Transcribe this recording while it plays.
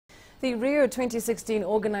The Rio 2016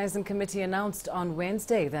 Organising Committee announced on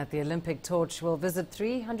Wednesday that the Olympic torch will visit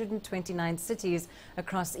 329 cities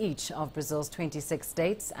across each of Brazil's 26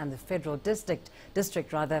 states and the federal district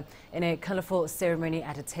in a colourful ceremony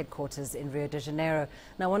at its headquarters in Rio de Janeiro.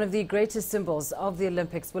 Now, one of the greatest symbols of the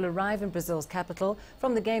Olympics will arrive in Brazil's capital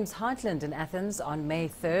from the Games' heartland in Athens on May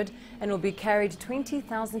 3rd and will be carried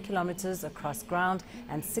 20,000 kilometres across ground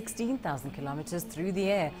and 16,000 kilometres through the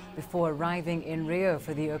air before arriving in Rio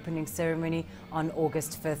for the opening ceremony on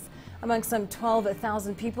August 5th. Among some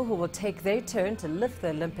 12,000 people who will take their turn to lift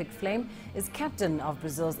the Olympic flame is captain of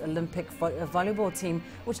Brazil's Olympic volleyball team,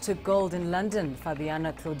 which took gold in London,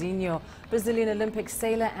 Fabiana Claudino, Brazilian Olympic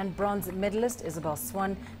sailor and bronze medalist Isabel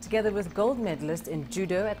Swan, together with gold medalist in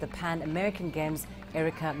Judo at the Pan American Games,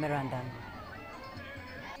 Miranda.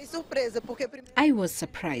 I was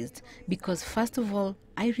surprised because, first of all,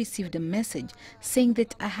 I received a message saying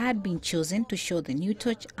that I had been chosen to show the new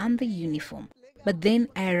torch and the uniform. But then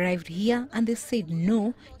I arrived here and they said,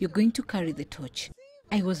 no, you're going to carry the torch.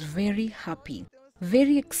 I was very happy,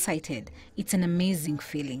 very excited. It's an amazing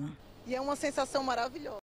feeling.